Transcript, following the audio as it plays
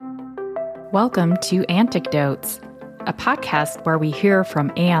Welcome to Anecdotes, a podcast where we hear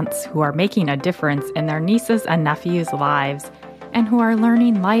from aunts who are making a difference in their nieces and nephews' lives and who are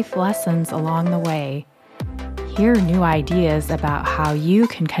learning life lessons along the way. Hear new ideas about how you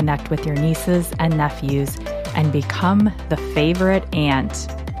can connect with your nieces and nephews and become the favorite aunt.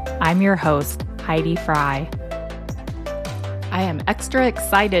 I'm your host, Heidi Fry. I am extra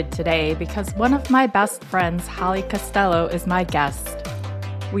excited today because one of my best friends, Hollie Costello, is my guest.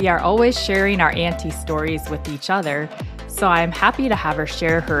 We are always sharing our auntie stories with each other, so I'm happy to have her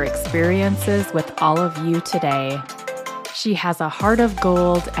share her experiences with all of you today. She has a heart of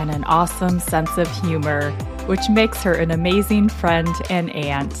gold and an awesome sense of humor, which makes her an amazing friend and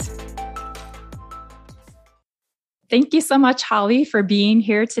aunt. Thank you so much, Hollie, for being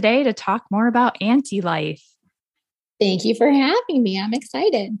here today to talk more about auntie life. Thank you for having me. I'm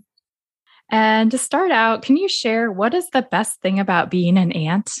excited. And to start out, can you share what is the best thing about being an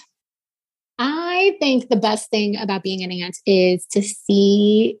aunt? I think the best thing about being an aunt is to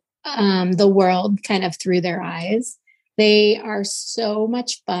see the world kind of through their eyes. They are so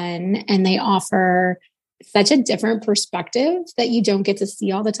much fun and they offer such a different perspective that you don't get to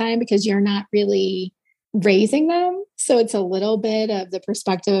see all the time because you're not really raising them. So it's a little bit of the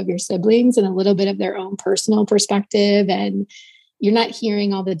perspective of your siblings and a little bit of their own personal perspective. And you're not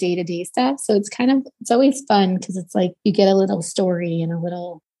hearing all the day-to-day stuff. So it's always fun because it's like you get a little story and a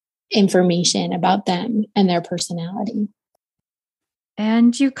little information about them and their personality.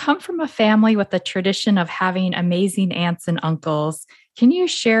 And you come from a family with a tradition of having amazing aunts and uncles. Can you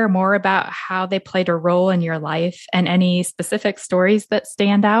share more about how they played a role in your life and any specific stories that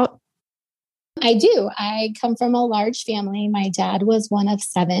stand out? I do. I come from a large family. My dad was one of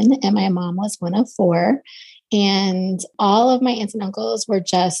 7 and my mom was one of 4. And all of my aunts and uncles were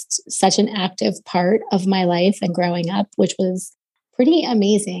just such an active part of my life and growing up, which was pretty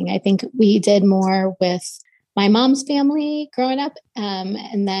amazing. I think we did more with my mom's family growing up.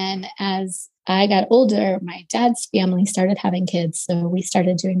 And then as I got older, my dad's family started having kids. So we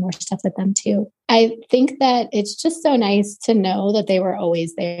started doing more stuff with them too. I think that it's just so nice to know that they were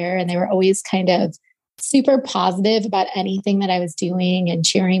always there and they were always kind of super positive about anything that I was doing and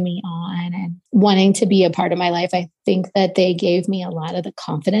cheering me on and wanting to be a part of my life. I think that they gave me a lot of the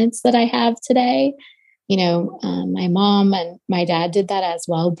confidence that I have today. My mom and my dad did that as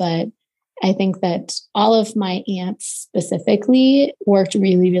well, but I think that all of my aunts specifically worked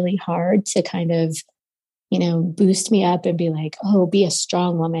really, really hard to kind of, boost me up and be like, oh, be a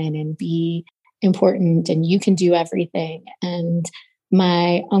strong woman and be important and you can do everything. And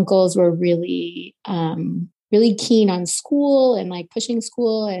my uncles were really, really keen on school and like pushing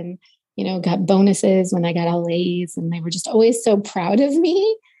school and, got bonuses when I got all A's and they were just always so proud of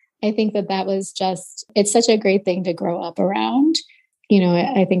me. I think that was it's such a great thing to grow up around.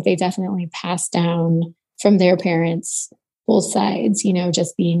 I think they definitely passed down from their parents, both sides,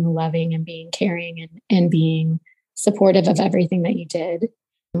 just being loving and being caring and being supportive of everything that you did,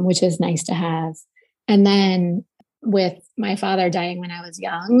 which is nice to have. And then with my father dying when I was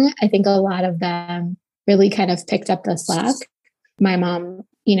young, I think a lot of them really kind of picked up the slack. My mom,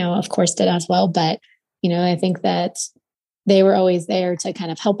 of course did as well. But, I think that they were always there to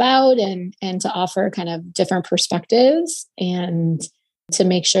kind of help out and to offer kind of different perspectives and to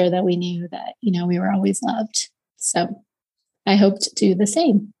make sure that we knew that, we were always loved. So I hope to do the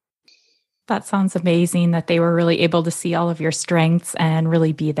same. That sounds amazing that they were really able to see all of your strengths and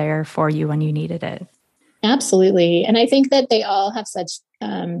really be there for you when you needed it. Absolutely. And I think that they all have such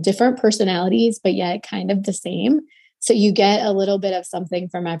different personalities, but yet kind of the same. So you get a little bit of something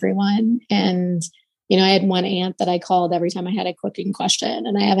from everyone. And, I had one aunt that I called every time I had a cooking question.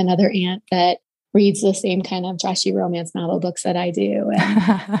 And I have another aunt that reads the same kind of trashy romance novel books that I do. And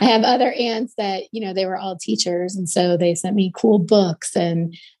I have other aunts that, they were all teachers. And so they sent me cool books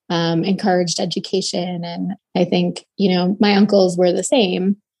and encouraged education. And I think, my uncles were the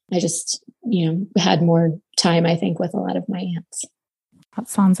same. I just, had more time, I think, with a lot of my aunts. That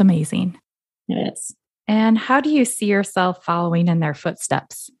sounds amazing. It is. And how do you see yourself following in their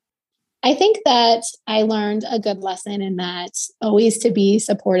footsteps? I think that I learned a good lesson in that always to be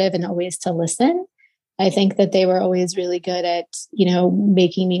supportive and always to listen. I think that they were always really good at,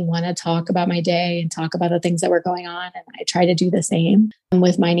 making me want to talk about my day and talk about the things that were going on. And I try to do the same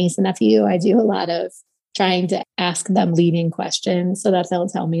with my niece and nephew. I do a lot of trying to ask them leading questions so that they'll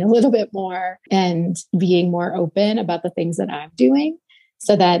tell me a little bit more and being more open about the things that I'm doing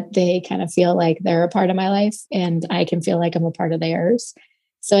so that they kind of feel like they're a part of my life and I can feel like I'm a part of theirs.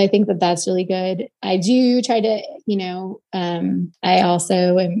 So I think that that's really good. I do try to, I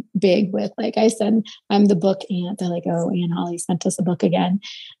also am big with, like I said, I'm the book aunt. They're like, oh, Aunt Hollie sent us a book again.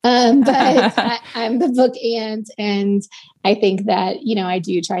 I'm the book aunt. And I think that, I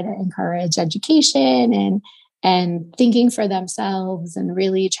do try to encourage education and thinking for themselves and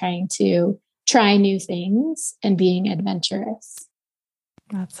really trying to try new things and being adventurous.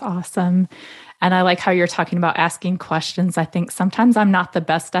 That's awesome. And I like how you're talking about asking questions. I think sometimes I'm not the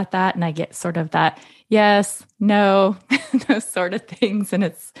best at that. And I get sort of that, yes, no, those sort of things. And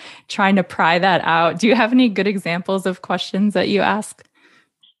it's trying to pry that out. Do you have any good examples of questions that you ask?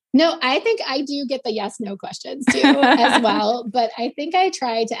 No, I think I do get the yes, no questions too as well. But I think I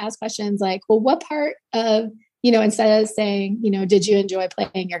try to ask questions like, well, what part of, instead of saying, did you enjoy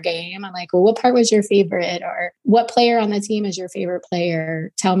playing your game? I'm like, well, what part was your favorite? Or what player on the team is your favorite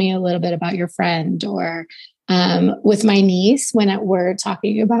player? Tell me a little bit about your friend. Or with my niece, when we're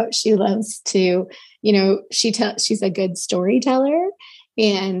talking about, she loves to, she's a good storyteller.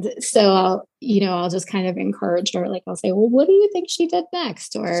 And so I'll just kind of encourage her. Like I'll say, well, what do you think she did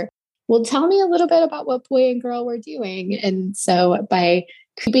next? Or, well, tell me a little bit about what boy and girl were doing. And so by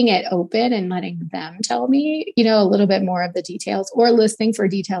keeping it open and letting them tell me, a little bit more of the details, or listening for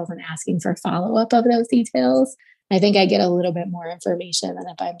details and asking for follow-up of those details, I think I get a little bit more information than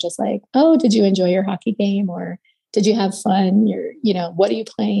if I'm just like, oh, did you enjoy your hockey game? Or did you have fun? What are you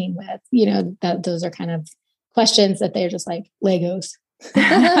playing with? Those are kind of questions that they're just like Legos.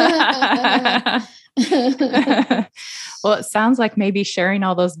 Well, it sounds like maybe sharing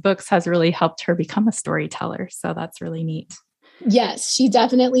all those books has really helped her become a storyteller. So that's really neat. Yes, she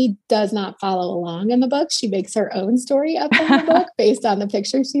definitely does not follow along in the book. She makes her own story up in the book based on the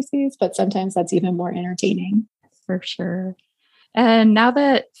pictures she sees, but sometimes that's even more entertaining. For sure. And now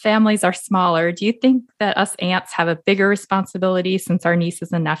that families are smaller, do you think that us aunts have a bigger responsibility since our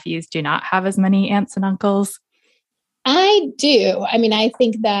nieces and nephews do not have as many aunts and uncles? I do. I mean, I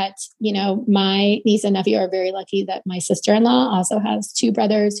think that, my niece and nephew are very lucky that my sister-in-law also has two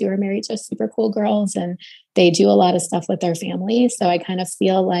brothers who are married to super cool girls, and they do a lot of stuff with their family. So I kind of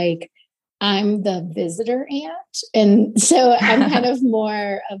feel like I'm the visitor aunt. And so I'm kind of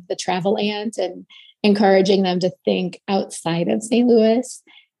more of the travel aunt and encouraging them to think outside of St. Louis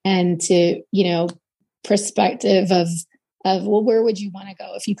and to, perspective of, well, where would you want to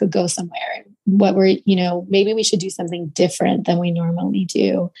go if you could go somewhere? What were, maybe we should do something different than we normally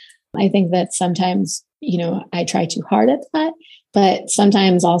do. I think that sometimes, I try too hard at that, but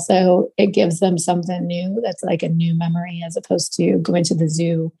sometimes also it gives them something new that's like a new memory as opposed to going to the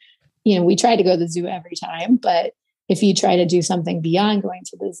zoo. We try to go to the zoo every time, but if you try to do something beyond going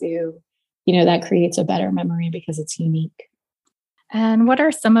to the zoo, that creates a better memory because it's unique. And what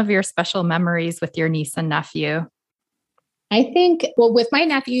are some of your special memories with your niece and nephew? I think, well, with my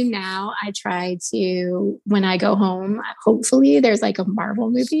nephew now, I try to, when I go home, hopefully there's like a Marvel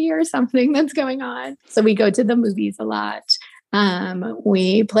movie or something that's going on. So we go to the movies a lot.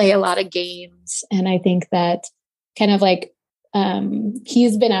 We play a lot of games. And I think that kind of like,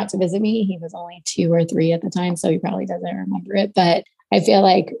 he's been out to visit me. He was only 2 or 3 at the time, so he probably doesn't remember it. But I feel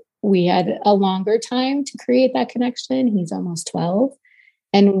like we had a longer time to create that connection. He's almost 12.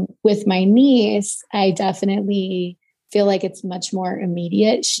 And with my niece, I definitely feel like it's much more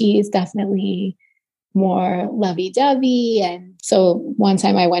immediate. She's definitely more lovey-dovey. And so one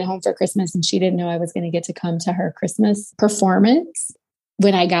time I went home for Christmas and she didn't know I was going to get to come to her Christmas performance.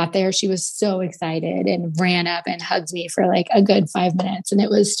 When I got there, she was so excited and ran up and hugged me for like a good 5 minutes. And it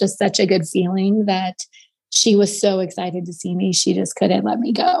was just such a good feeling that she was so excited to see me. She just couldn't let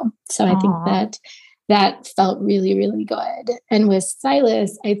me go. So I think that felt really, really good. And with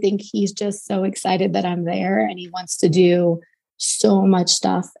Silas, I think he's just so excited that I'm there and he wants to do so much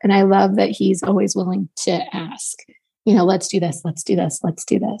stuff. And I love that he's always willing to ask, let's do this, let's do this, let's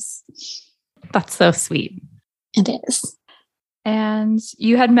do this. That's so sweet. It is. And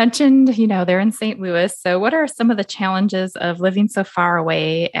you had mentioned, they're in St. Louis. So what are some of the challenges of living so far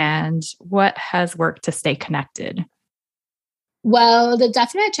away and what has worked to stay connected? Well, the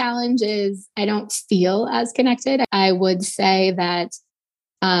definite challenge is I don't feel as connected. I would say that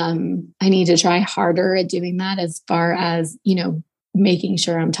I need to try harder at doing that as far as, making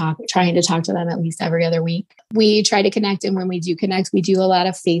sure I'm trying to talk to them at least every other week. We try to connect. And when we do connect, we do a lot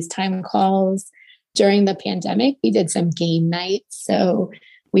of FaceTime calls. During the pandemic, we did some game nights. So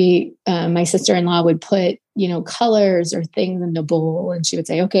my sister-in-law would put, colors or things in the bowl and she would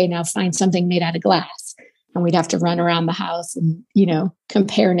say, okay, now find something made out of glass. And we'd have to run around the house and,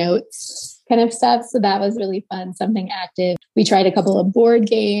 compare notes kind of stuff. So that was really fun, something active. We tried a couple of board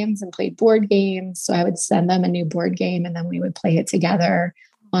games and played board games. So I would send them a new board game and then we would play it together.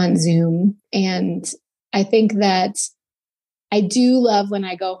 on Zoom. And I think that I do love when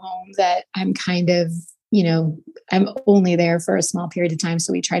I go home that I'm kind of, I'm only there for a small period of time.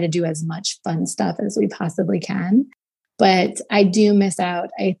 So we try to do as much fun stuff as we possibly can. But I do miss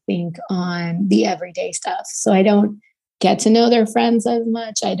out, I think, on the everyday stuff. So I don't get to know their friends as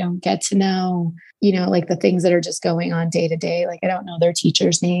much. I don't get to know, like the things that are just going on day to day. Like I don't know their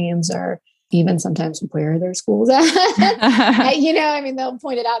teachers' names or even sometimes where their school's at. They'll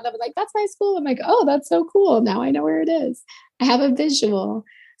point it out and they'll be like, that's my school. I'm like, oh, that's so cool. Now I know where it is. I have a visual.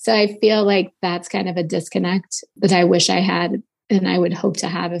 So I feel like that's kind of a disconnect that I wish I had and I would hope to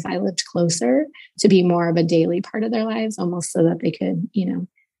have if I lived closer, to be more of a daily part of their lives, almost so that they could,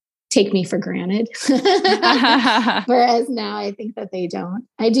 take me for granted. Whereas now I think that they don't.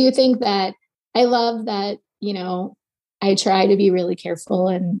 I do think that I love that, I try to be really careful.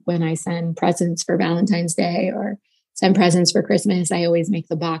 And when I send presents for Valentine's Day or send presents for Christmas, I always make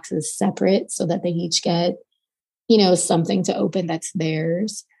the boxes separate so that they each get, something to open that's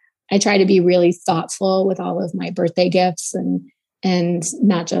theirs. I try to be really thoughtful with all of my birthday gifts and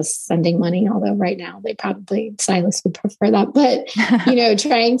not just sending money, although right now Silas would prefer that, but,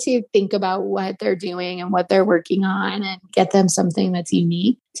 trying to think about what they're doing and what they're working on and get them something that's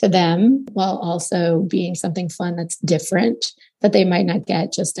unique to them while also being something fun that's different that they might not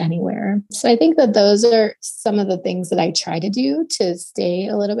get just anywhere. So I think that those are some of the things that I try to do to stay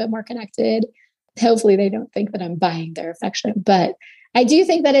a little bit more connected. Hopefully they don't think that I'm buying their affection, but I do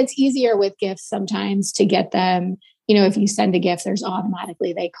think that it's easier with gifts sometimes to get them. If you send a gift, there's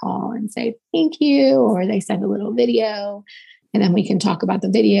automatically they call and say, thank you, or they send a little video and then we can talk about the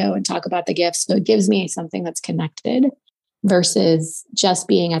video and talk about the gifts. So it gives me something that's connected versus just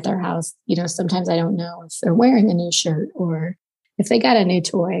being at their house. Sometimes I don't know if they're wearing a new shirt or if they got a new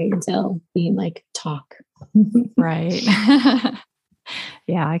toy until we talk. Right.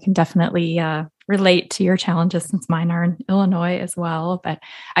 Yeah, I can definitely relate to your challenges since mine are in Illinois as well. But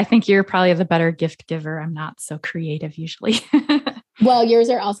I think you're probably the better gift giver. I'm not so creative usually. Well, yours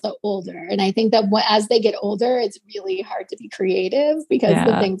are also older. And I think that as they get older, it's really hard to be creative because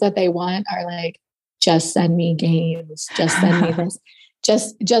the things that they want are like, just send me games, just send me this.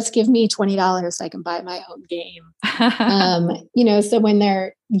 Just give me $20 so I can buy my own game. So when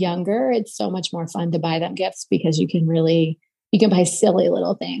they're younger, it's so much more fun to buy them gifts because you can buy silly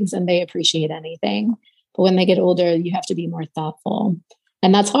little things and they appreciate anything. But when they get older, you have to be more thoughtful.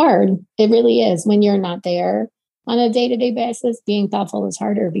 And that's hard. It really is. When you're not there on a day-to-day basis, being thoughtful is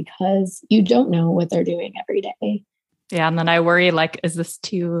harder because you don't know what they're doing every day. Yeah. And then I worry, is this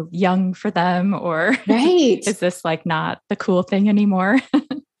too young for them? Or right. Is this not the cool thing anymore?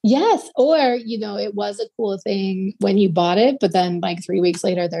 Yes. Or, it was a cool thing when you bought it, but then 3 weeks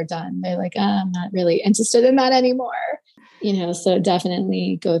later, they're done. They're like, I'm not really interested in that anymore. So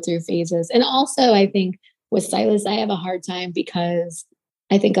definitely go through phases. And also I think with Silas, I have a hard time because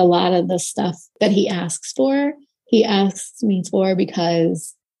I think a lot of the stuff that he asks me for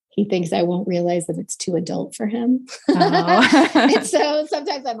because he thinks I won't realize that it's too adult for him. Oh. And so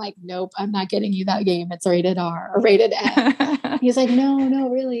sometimes I'm like, nope, I'm not getting you that game. It's rated R or rated F. He's like, no,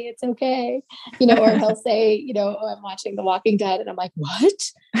 really, it's okay. Or he'll say, oh, I'm watching The Walking Dead. And I'm like,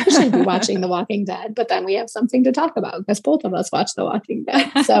 what? I shouldn't be watching The Walking Dead. But then we have something to talk about because both of us watch The Walking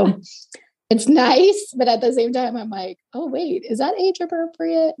Dead. So it's nice. But at the same time, I'm like, oh, wait, is that age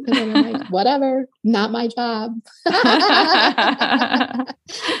appropriate? And then I'm like, whatever, not my job.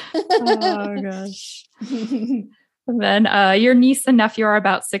 Oh, gosh. And then your niece and nephew are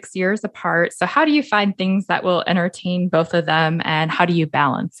about 6 years apart. So how do you find things that will entertain both of them and how do you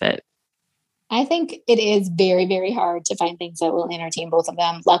balance it? I think it is very, very hard to find things that will entertain both of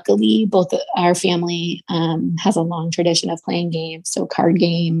them. Luckily, both our family has a long tradition of playing games, so card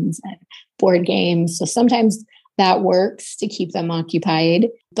games and board games. So sometimes that works to keep them occupied.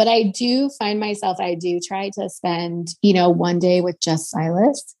 But I do find myself, I do try to spend, one day with just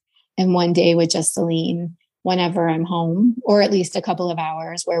Silas and one day with just Celine whenever I'm home, or at least a couple of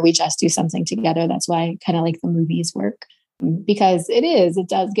hours where we just do something together. That's why I kind of like the movies work. Because it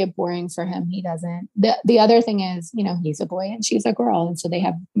does get boring for him. He doesn't. The other thing is, he's a boy and she's a girl. And so they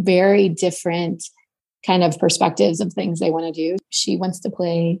have very different kind of perspectives of things they want to do. She wants to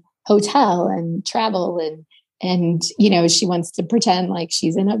play hotel and travel and she wants to pretend like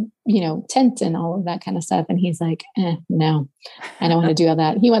she's in a, tent and all of that kind of stuff. And he's like, no, I don't want to do all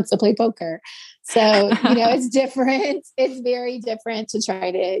that. He wants to play poker. So, it's different. It's very different to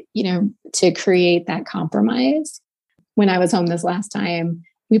try to, to create that compromise. When I was home this last time,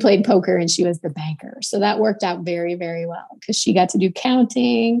 we played poker and she was the banker. So that worked out very, very well because she got to do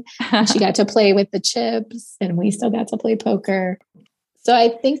counting and she got to play with the chips and we still got to play poker. So I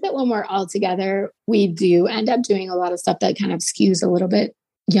think that when we're all together, we do end up doing a lot of stuff that kind of skews a little bit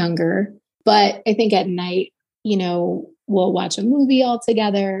younger. But I think at night, we'll watch a movie all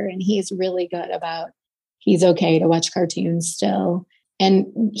together, and he's really good about, he's okay to watch cartoons still.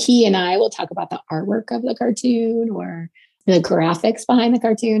 And he and I will talk about the artwork of the cartoon or the graphics behind the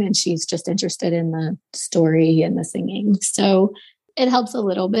cartoon. And she's just interested in the story and the singing. So it helps a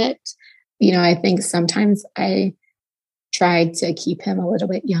little bit. I think sometimes I tried to keep him a little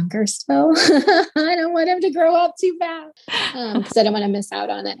bit younger still. I don't want him to grow up too fast because I don't want to miss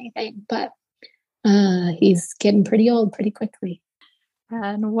out on anything. But he's getting pretty old pretty quickly.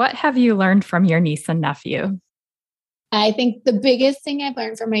 And what have you learned from your niece and nephew? I think the biggest thing I've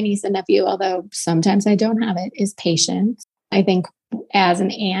learned from my niece and nephew, although sometimes I don't have it, is patience. I think as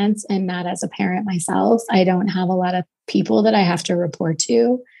an aunt and not as a parent myself, I don't have a lot of people that I have to report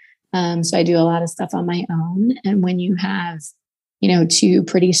to. So I do a lot of stuff on my own. And when you have, two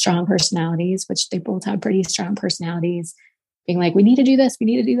pretty strong personalities, which they both have pretty strong personalities, being like, we need to do this,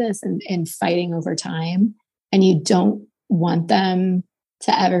 and fighting over time. And you don't want them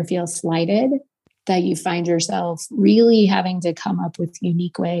to ever feel slighted, that you find yourself really having to come up with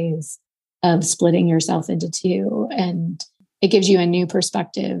unique ways of splitting yourself into two. And it gives you a new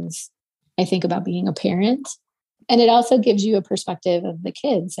perspective, I think, about being a parent. And it also gives you a perspective of the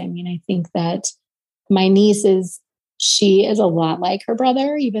kids. I mean, I think that my niece she is a lot like her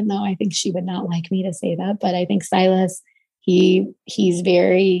brother, even though I think she would not like me to say that. But I think Silas, he's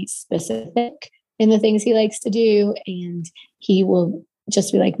very specific in the things he likes to do. And he will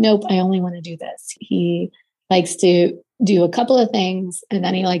just be like, nope, I only want to do this. He likes to do a couple of things, and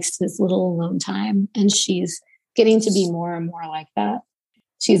then he likes his little alone time. And she's getting to be more and more like that.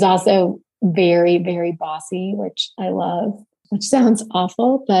 She's also very, very bossy, which I love, which sounds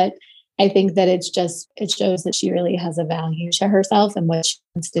awful, but I think that it shows that she really has a value to herself and what she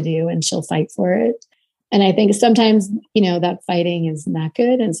wants to do, and she'll fight for it. And I think sometimes, that fighting is not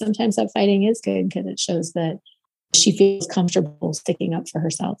good. And sometimes that fighting is good because it shows that she feels comfortable sticking up for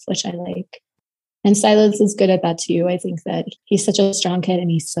herself, which I like. And Silas is good at that too. I think that he's such a strong kid and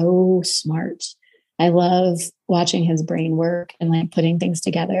he's so smart. I love watching his brain work and putting things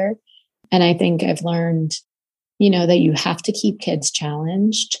together. And I think I've learned, that you have to keep kids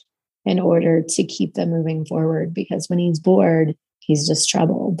challenged in order to keep them moving forward, because when he's bored, he's just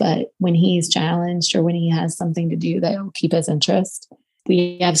trouble. But when he's challenged or when he has something to do that will keep his interest,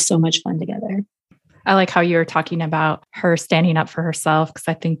 we have so much fun together. I like how you were talking about her standing up for herself. Cause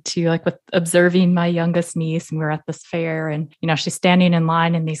I think too, with observing my youngest niece, and we were at this fair and, she's standing in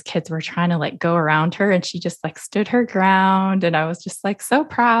line and these kids were trying to go around her, and she just stood her ground. And I was just so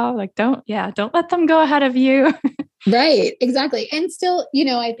proud, don't let them go ahead of you. Right. Exactly. And still,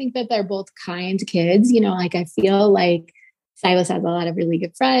 I think that they're both kind kids, I feel like Silas has a lot of really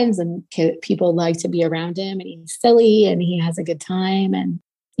good friends and people like to be around him, and he's silly and he has a good time. And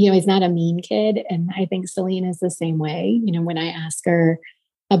he's not a mean kid. And I think Celine is the same way. When I ask her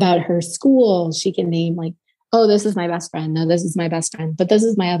about her school, she can name oh, this is my best friend. No, this is my best friend. But this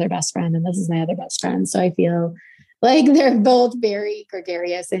is my other best friend. And this is my other best friend. So I feel like they're both very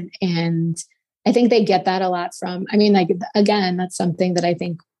gregarious. And I think they get that a lot from, again, that's something that I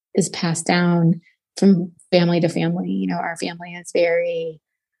think is passed down from family to family. Our family is very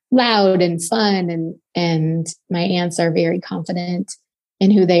loud and fun. And my aunts are very confident in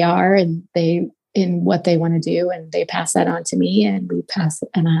who they are and in what they want to do, and they pass that on to me, and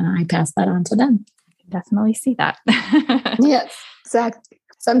I pass that on to them. Definitely see that. Yes, exactly.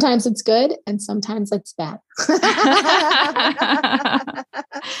 Sometimes it's good and sometimes it's bad.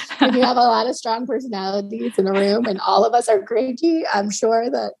 When you have a lot of strong personalities in a room and all of us are cranky, I'm sure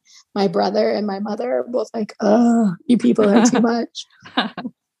that my brother and my mother are both like, oh, you people are too much.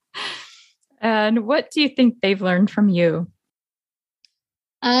 And what do you think they've learned from you?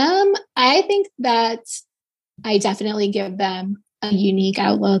 I think that I definitely give them a unique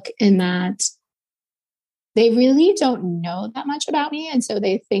outlook in that they really don't know that much about me. And so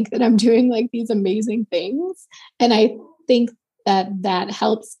they think that I'm doing these amazing things. And I think that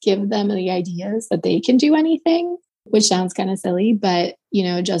helps give them the ideas that they can do anything, which sounds kind of silly, but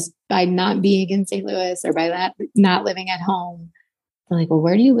just by not being in St. Louis or by that not living at home, they're like, well,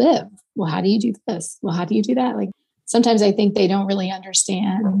 where do you live? Well, how do you do this? Well, how do you do that? Sometimes I think they don't really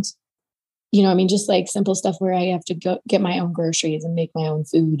understand, just simple stuff where I have to go get my own groceries and make my own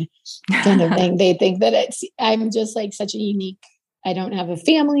food kind of thing. They think that I'm just such a unique, I don't have a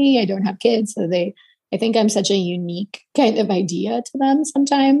family, I don't have kids. So I think I'm such a unique kind of idea to them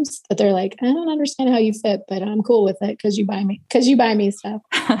sometimes that they're like, I don't understand how you fit, but I'm cool with it because you buy me stuff.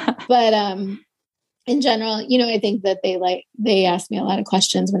 But in general, I think that they ask me a lot of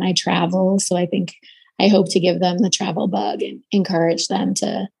questions when I travel. So I hope to give them the travel bug and encourage them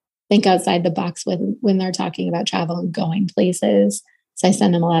to think outside the box when they're talking about travel and going places. So I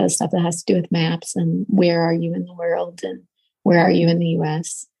send them a lot of stuff that has to do with maps and where are you in the world and where are you in the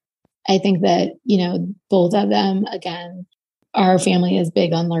US. I think that, both of them, again, our family is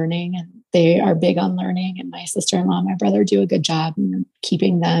big on learning and they are big on learning. And my sister-in-law and my brother do a good job in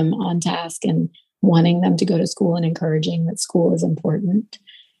keeping them on task and wanting them to go to school and encouraging that school is important.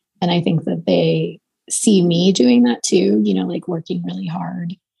 And I think that they see me doing that too, like working really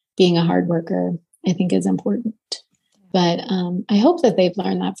hard, being a hard worker, I think is important. But I hope that they've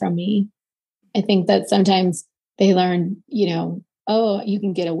learned that from me. I think that sometimes they learn, oh, you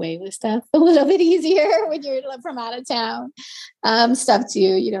can get away with stuff a little bit easier when you're from out of town. Stuff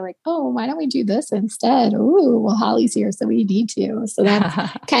too, like, oh, why don't we do this instead? Oh, well, Hollie's here, so we need to. So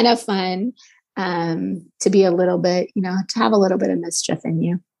that's kind of fun to be a little bit, to have a little bit of mischief in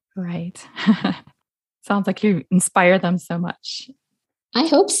you. Right. Sounds like you inspire them so much. I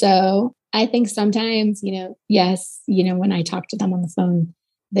hope so. I think sometimes, yes, when I talk to them on the phone,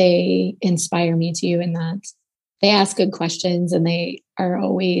 they inspire me too, in that they ask good questions and they are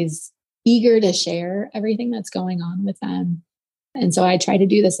always eager to share everything that's going on with them. And so I try to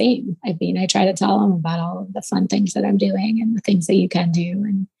do the same. I try to tell them about all of the fun things that I'm doing and the things that you can do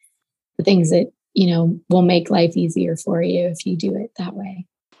and the things that, will make life easier for you if you do it that way.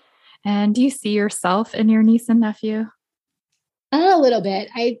 And do you see yourself in your niece and nephew? A little bit.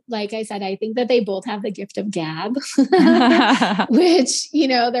 Like I said, I think that they both have the gift of gab, which,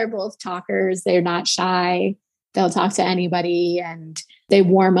 they're both talkers. They're not shy. They'll talk to anybody and they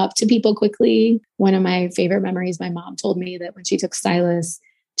warm up to people quickly. One of my favorite memories, my mom told me that when she took Silas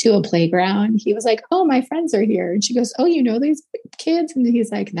to a playground, he was like, oh, my friends are here. And she goes, oh, these kids? And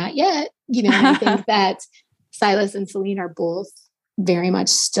he's like, not yet. I think that Silas and Celine are both very much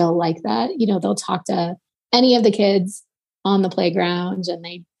still like that. They'll talk to any of the kids on the playground and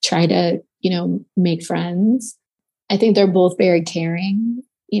they try to, make friends. I think they're both very caring.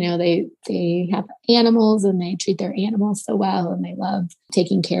 They have animals and they treat their animals so well and they love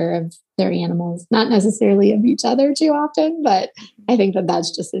taking care of their animals, not necessarily of each other too often, but I think that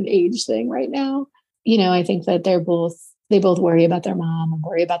that's just an age thing right now. I think that they both worry about their mom and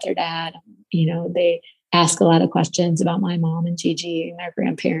worry about their dad. They ask a lot of questions about my mom and Gigi and their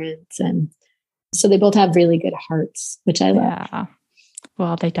grandparents. And so they both have really good hearts, which I love. Yeah.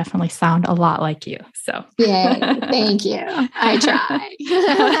 Well, they definitely sound a lot like you. So, yay. Thank you. I try.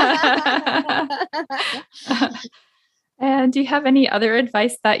 And do you have any other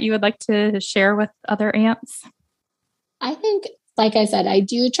advice that you would like to share with other aunts? I think, like I said, I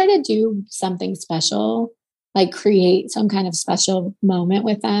do try to do something special, like create some kind of special moment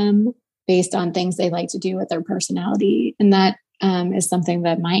with them based on things they like to do with their personality. And that is something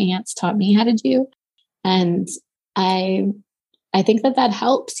that my aunts taught me how to do. And I think that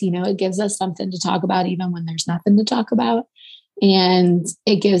helps, it gives us something to talk about even when there's nothing to talk about. And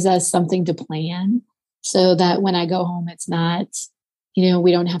it gives us something to plan so that when I go home, it's not,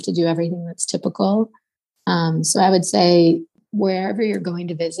 we don't have to do everything that's typical. So I would say wherever you're going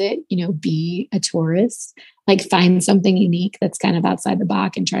to visit, be a tourist, like find something unique that's kind of outside the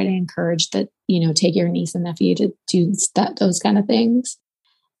box and try to encourage that, take your niece and nephew to do those kind of things.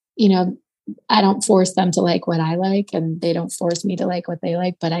 I don't force them to like what I like and they don't force me to like what they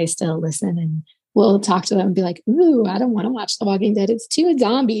like, but I still listen and we'll talk to them and be like, ooh, I don't want to watch The Walking Dead. It's too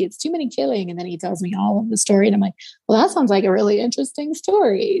zombie. It's too many killing. And then he tells me all of the story and I'm like, well, that sounds like a really interesting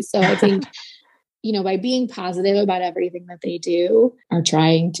story. So I think, by being positive about everything that they do or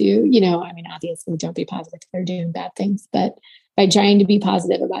trying to, obviously don't be positive if they're doing bad things, but by trying to be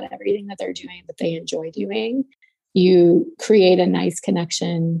positive about everything that they're doing, that they enjoy doing, you create a nice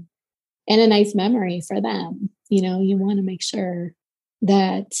connection and a nice memory for them. You want to make sure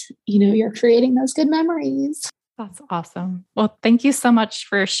that, you're creating those good memories. That's awesome. Well, thank you so much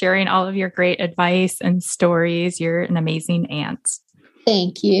for sharing all of your great advice and stories. You're an amazing aunt.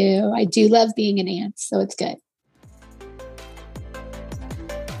 Thank you. I do love being an aunt, so it's good.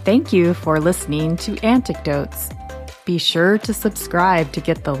 Thank you for listening to Anecdotes. Be sure to subscribe to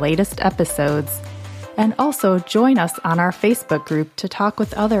get the latest episodes. And also join us on our Facebook group to talk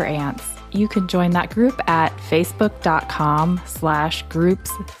with other aunts. You can join that group at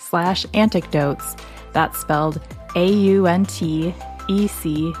facebook.com/groups/anecdotes. That's spelled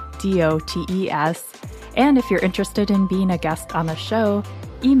AUNTECDOTES. And if you're interested in being a guest on the show,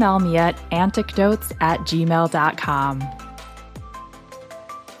 email me at anecdotes@gmail.com.